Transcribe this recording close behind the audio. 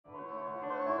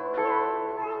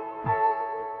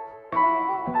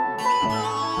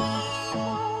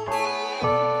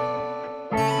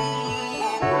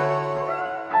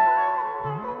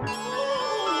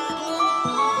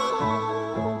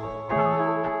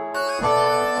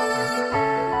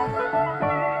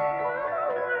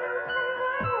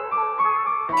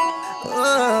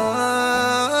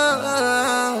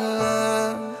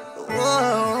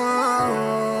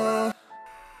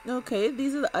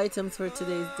items for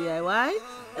today's DIY,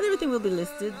 and everything will be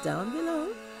listed down below.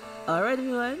 Alright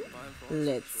everyone,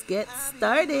 let's get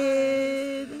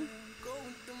started.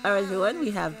 Alright everyone, we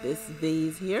have this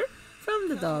vase here from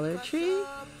the Dollar Tree.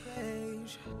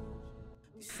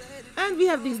 And we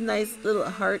have these nice little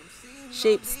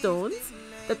heart-shaped stones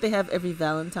that they have every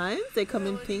Valentine's. They come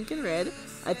in pink and red.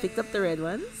 I picked up the red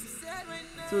ones.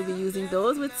 So we'll be using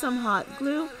those with some hot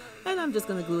glue, and I'm just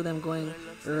going to glue them going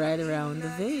right around the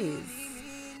vase.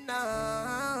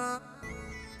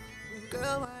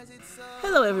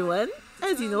 Hello everyone,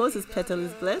 as you know, this is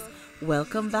Petalisbless.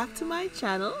 Welcome back to my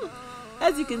channel.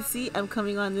 As you can see, I'm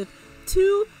coming on with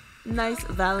two nice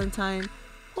Valentine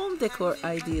home decor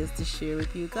ideas to share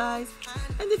with you guys.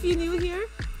 And if you're new here,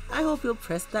 I hope you'll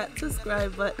press that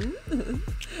subscribe button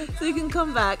so you can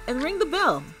come back and ring the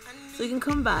bell so you can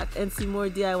come back and see more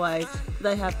DIYs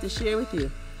that I have to share with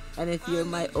you. And if you're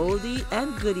my oldie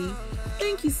and goodie,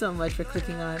 thank you so much for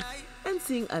clicking on and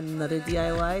seeing another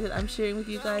DIY that I'm sharing with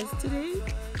you guys today.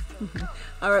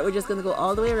 Alright, we're just going to go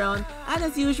all the way around, and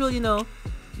as usual, you know,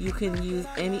 you can use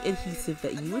any adhesive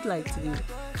that you would like to do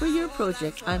for your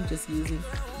project. I'm just using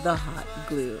the hot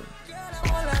glue.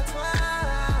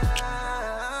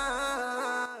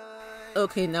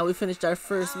 Okay, now we finished our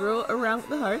first row around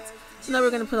the hearts. So now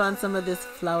we're going to put on some of this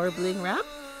flower bling wrap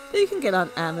that you can get on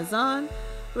Amazon.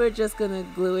 We're just going to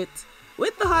glue it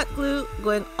with the hot glue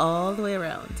going all the way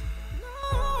around.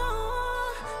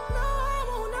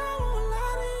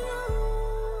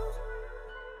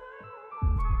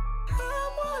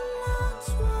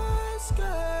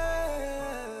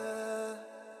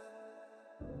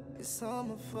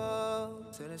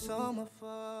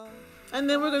 And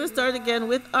then we're going to start again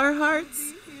with our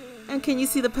hearts. And can you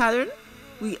see the pattern?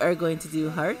 We are going to do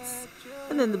hearts,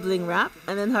 and then the bling wrap,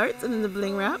 and then hearts, and then the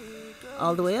bling wrap,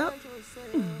 all the way up.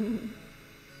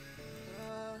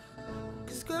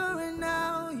 Cause girl, right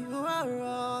now you are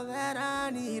all that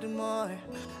I need and more.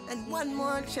 And one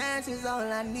more chance is all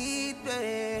I need,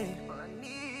 babe.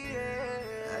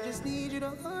 I just need you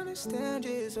to understand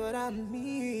just what I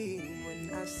mean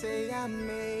when I say I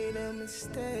made a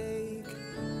mistake.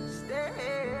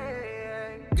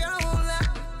 Girl,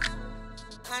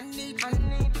 I need,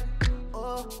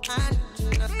 oh, I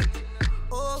need,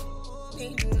 oh,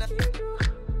 need.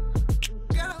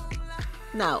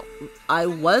 Now, I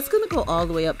was going to go all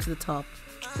the way up to the top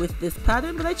with this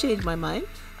pattern, but I changed my mind.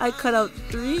 I cut out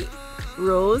 3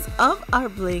 rows of our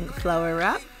bling flower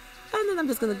wrap, and then I'm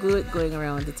just going to glue it going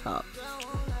around the top.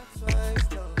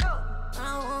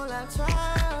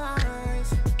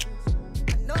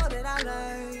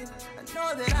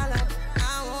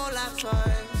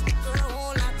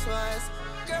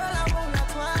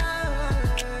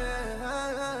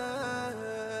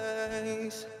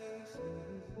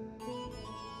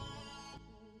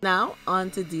 Now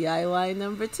on to DIY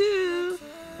number 2,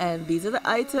 and these are the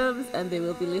items and they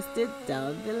will be listed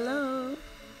down below.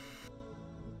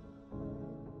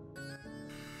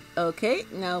 Okay,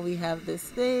 now we have this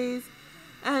vase,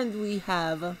 and we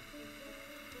have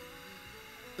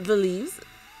the leaves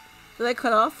that I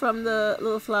cut off from the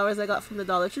little flowers I got from the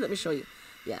Dollar Tree. Let me show you.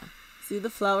 Yeah, see the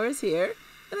flowers here,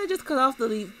 and I just cut off the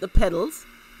leaf, the petals.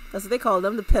 That's what they call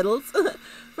them, the petals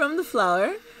from the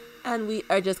flower. And we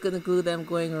are just going to glue them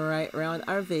going right around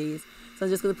our vase. So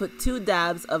I'm just going to put 2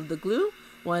 dabs of the glue,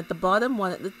 one at the bottom,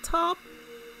 one at the top,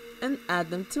 and add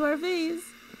them to our vase.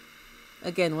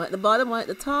 Again, one at the bottom, one at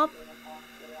the top,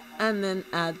 and then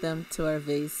add them to our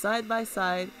vase side by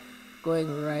side,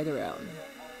 going right around.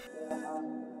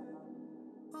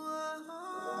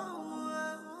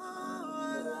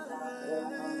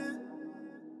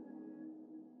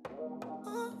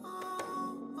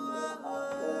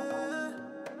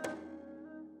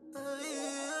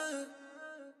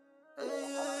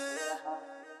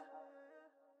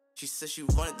 She said she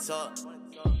wanna talk.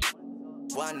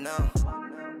 Why now?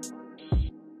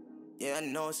 Yeah, I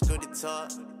know it's good to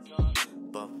talk,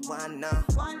 but why now?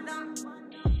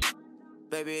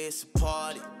 Baby, it's a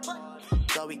party.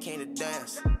 Thought we came to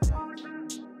dance.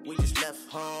 We just left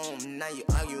home, now you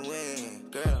arguing.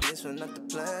 Girl, this was not the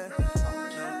plan.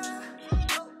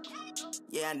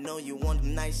 Yeah, I know you want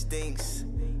them nice things.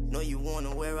 Know you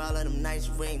wanna wear all of them nice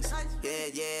rings.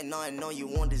 Yeah, no, I know you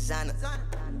want designer.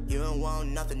 You don't want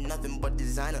nothing but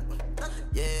designer.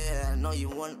 Yeah, I know you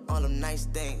want all them nice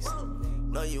things.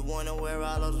 Know you wanna wear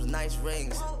all of those nice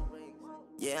rings.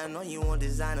 Yeah, I know you want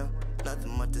designer.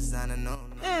 Nothing but designer, no.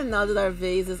 And now that our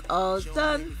vase is all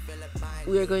done,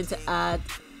 we are going to add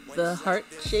the heart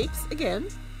shapes again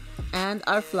and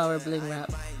our flower bling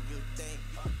wrap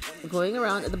going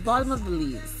around at the bottom of the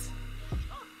leaves.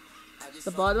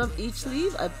 The bottom of each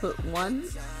leaf I put 1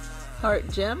 heart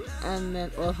gem, and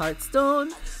then heart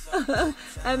stone,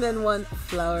 and then one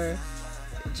flower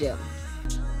gem.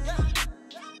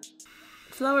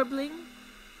 Flower bling?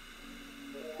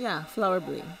 Yeah, flower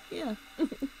bling. Yeah.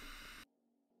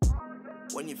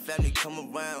 When your family come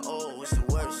around, oh, it's the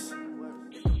worst.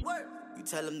 You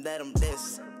tell them that I'm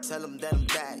this, tell them that I'm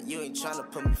that. You ain't trying to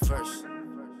put me first.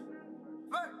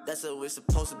 That's what we're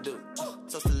supposed to do.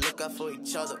 Supposed to look out for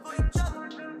each other.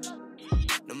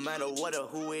 No matter what or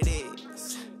who it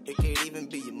is, it could even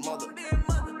be your mother.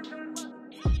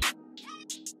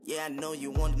 Yeah, I know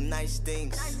you want them nice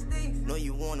things. Know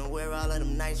you wanna wear all of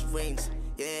them nice rings.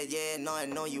 Yeah, no, I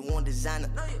know you want designer.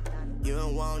 You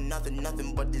don't want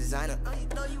nothing but designer.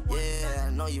 Yeah, I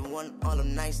know you want all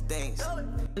them nice things.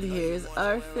 And here's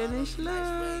our finished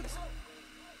look.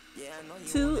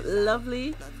 Two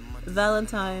lovely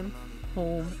Valentine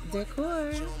home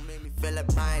decor.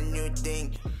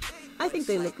 I think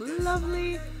they look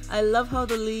lovely. I love how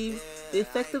the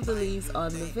effect of the leaves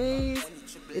on the vase.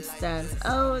 It stands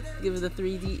out, gives it a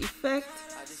 3D effect.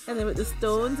 And then with the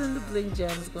stones and the bling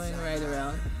gems going right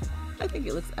around. I think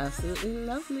it looks absolutely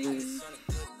lovely.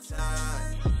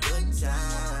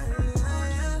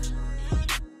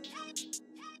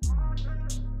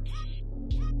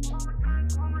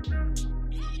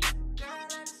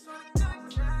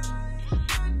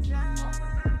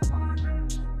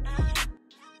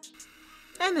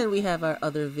 And then we have our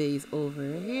other vase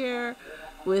over here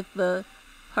with the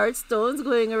heart stones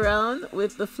going around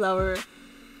with the flower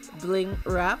bling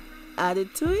wrap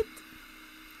added to it.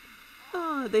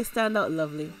 Oh, they stand out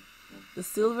lovely. The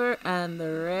silver and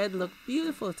the red look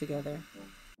beautiful together.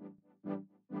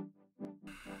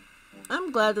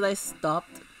 I'm glad that I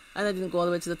stopped and I didn't go all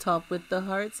the way to the top with the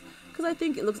hearts, because I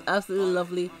think it looks absolutely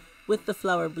lovely with the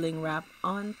flower bling wrap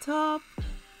on top.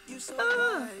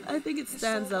 I think it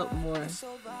stands out more.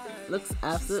 Looks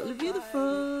absolutely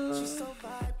beautiful.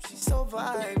 She's so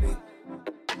vibey.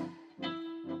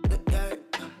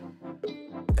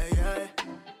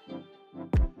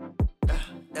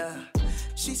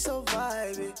 She's so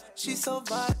vibey. She's so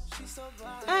vibey.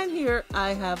 And here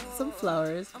I have some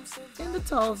flowers in the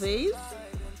tall vase.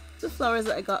 The flowers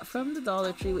that I got from the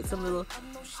Dollar Tree with some little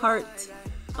heart,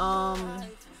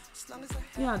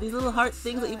 yeah, these little heart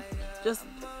things that you just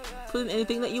put in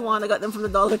anything that you want. I got them from the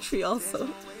Dollar Tree also.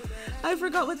 I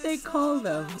forgot what they call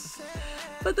them.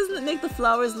 But doesn't it make the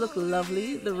flowers look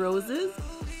lovely? The roses.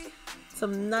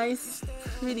 Some nice,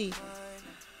 pretty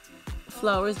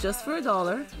flowers just for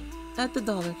 $1 at the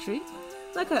Dollar Tree.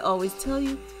 Like I always tell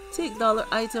you, take dollar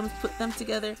items, put them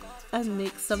together, and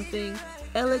make something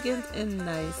elegant and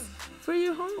nice for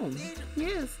your home.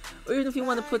 Yes. Or even if you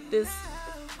want to put this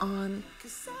on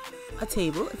a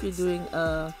table, if you're doing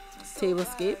a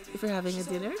tablescape, if you're having a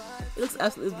dinner, it looks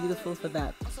absolutely beautiful for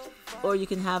that. Or you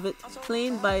can have it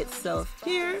plain by itself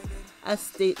here as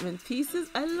statement pieces.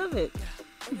 I love it.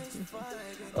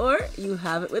 Or you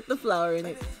have it with the flower in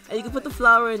it, and you can put the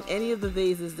flower in any of the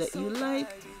vases that you like.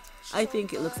 I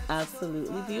think it looks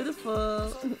absolutely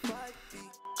beautiful.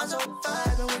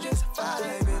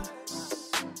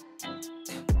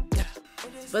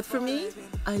 But for me,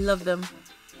 I love them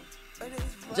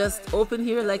just open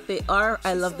here like they are.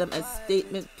 I love them as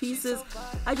statement pieces.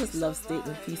 I just love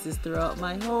statement pieces throughout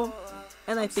my home,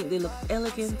 and I think they look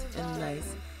elegant and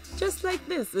nice, just like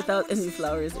this, without any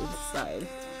flowers inside.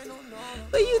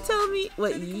 But you tell me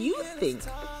what you think.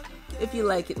 If you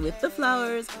like it with the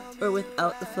flowers or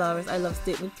without the flowers. I love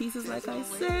statement pieces like I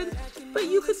said, but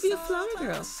you could be a flower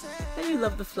girl and you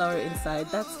love the flower inside.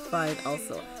 That's fine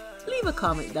also. Leave a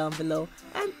comment down below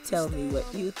and tell me what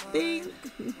you think.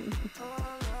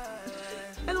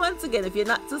 And once again, if you're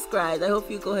not subscribed, I hope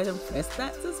you go ahead and press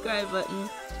that subscribe button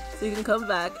so you can come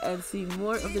back and see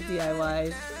more of the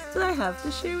DIYs that I have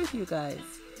to share with you guys.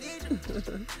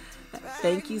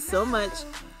 Thank you so much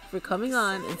for coming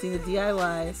on and seeing the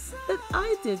DIYs that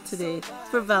I did today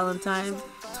for Valentine's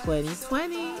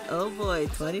 2020. Oh boy,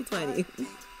 2020.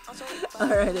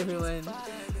 Alright everyone,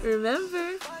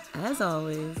 remember, as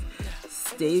always,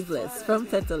 stay blessed from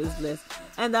Petalisbless,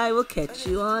 and I will catch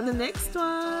you on the next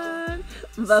one.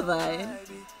 Bye bye.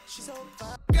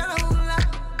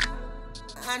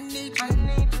 I need